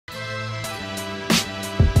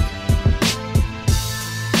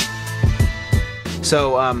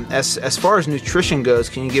So as far as nutrition goes,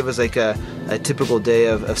 can you give us like a typical day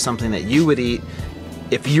of something that you would eat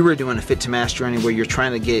if you were doing a Fit2MASS journey where you're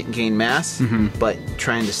trying to gain mass, but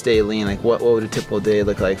trying to stay lean? Like what would a typical day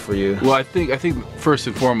look like for you? Well, I think first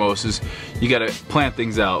and foremost is you got to plan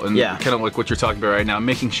things out, and kind of like what you're talking about right now,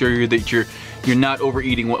 making sure that you're not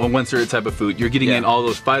overeating one certain type of food. You're getting in all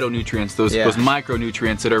those phytonutrients, those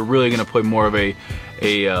micronutrients that are really going to play more of a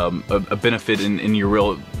benefit in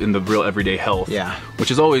the real everyday health. Which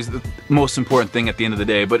is always the most important thing at the end of the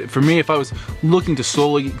day. But for me, if I was looking to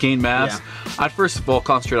solely gain mass, I'd first of all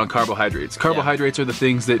concentrate on carbohydrates. Carbohydrates are the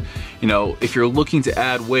things that, you know, if you're looking to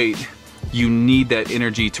add weight, you need that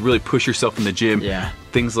energy to really push yourself in the gym.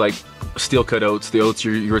 Things like steel cut oats, the oats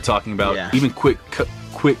you were talking about, even quick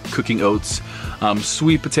cooking oats,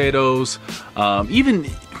 sweet potatoes, even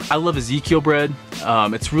I love Ezekiel bread.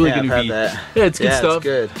 It's really going to be it's good stuff. It's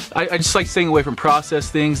good. I just like staying away from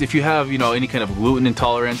processed things. If you have, you know, any kind of gluten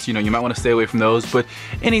intolerance, you know, you might want to stay away from those. But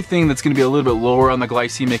anything that's going to be a little bit lower on the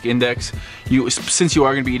glycemic index, since you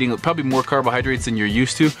are going to be eating probably more carbohydrates than you're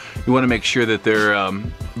used to, you want to make sure that they're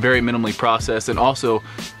very minimally processed, and also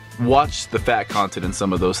watch the fat content in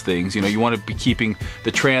some of those things. You know, you want to be keeping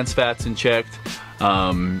the trans fats in check.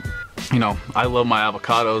 You know, I love my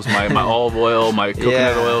avocados, my olive oil, my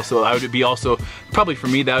coconut oil, so I would be also, probably for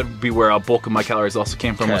me, that would be where a bulk of my calories also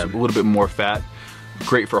came from, was a little bit more fat.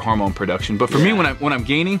 Great for hormone production. But for me, when I'm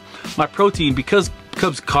gaining, my protein, because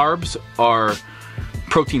carbs are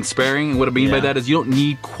protein sparing, and what I mean by that is you don't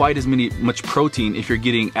need quite as much protein if you're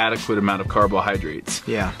getting adequate amount of carbohydrates.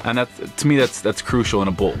 And that's, to me, that's crucial in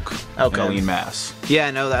a bulk, in a lean mass.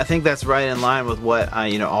 No, I think that's right in line with what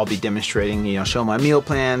I'll be demonstrating. You know, show my meal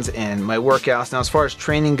plans and my workouts. Now, as far as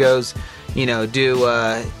training goes, you know,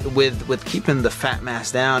 with keeping the fat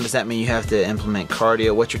mass down, does that mean you have to implement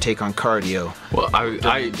cardio? What's your take on cardio? Well,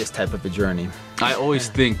 this type of a journey. I always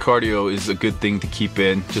think cardio is a good thing to keep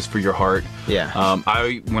in, just for your heart.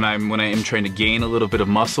 When I am trying to gain a little bit of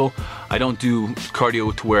muscle, I don't do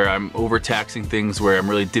cardio to where I'm overtaxing things, where I'm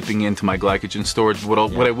really dipping into my glycogen storage. What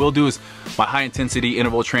I will do is my high intensity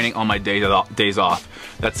interval training on my days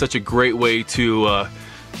off. That's such a great way to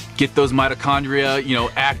get those mitochondria, you know,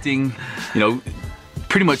 acting, you know,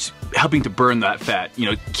 pretty much helping to burn that fat, you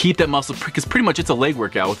know, keep that muscle, because pretty much it's a leg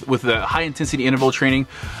workout. With the high intensity interval training,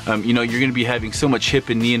 you know, you're going to be having so much hip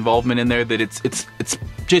and knee involvement in there that it's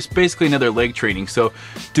just basically another leg training. So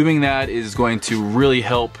doing that is going to really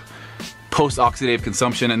help post-oxidative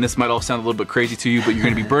consumption, and this might all sound a little bit crazy to you, but you're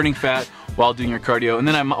going to be burning fat while doing your cardio. And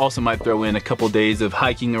then I also might throw in a couple days of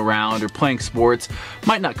hiking around or playing sports.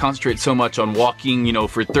 Might not concentrate so much on walking, you know,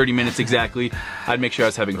 for 30 minutes exactly. I'd make sure I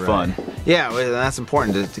was having fun. Yeah, well, that's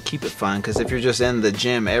important to keep it fun, because if you're just in the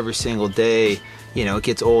gym every single day, you know, it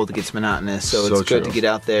gets old, it gets monotonous. So it's good to get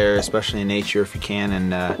out there, especially in nature if you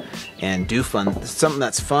can, and do something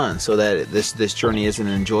that's fun, so that this journey is an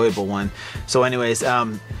enjoyable one. So anyways,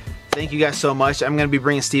 thank you guys so much. I'm going to be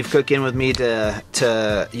bringing Steve Cook in with me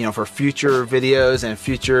to you know, for future videos and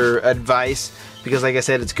future advice, because like I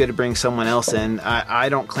said, it's good to bring someone else in. I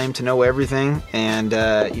don't claim to know everything, and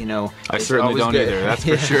you know, I certainly don't either, that's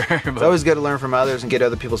for sure. It's always good to learn from others and get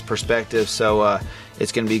other people's perspectives, so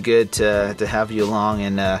it's going to be good to have you along,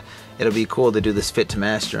 and it'll be cool to do this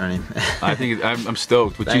Fit2MASS journey. I think I'm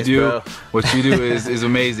stoked. What you do is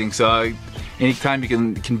amazing. So anytime you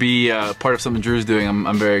can be part of something Drew's doing,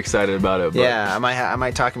 I'm very excited about it. But yeah, I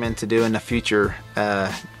might talk him into doing a future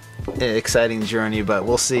exciting journey, but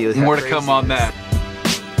we'll see. More to come on that.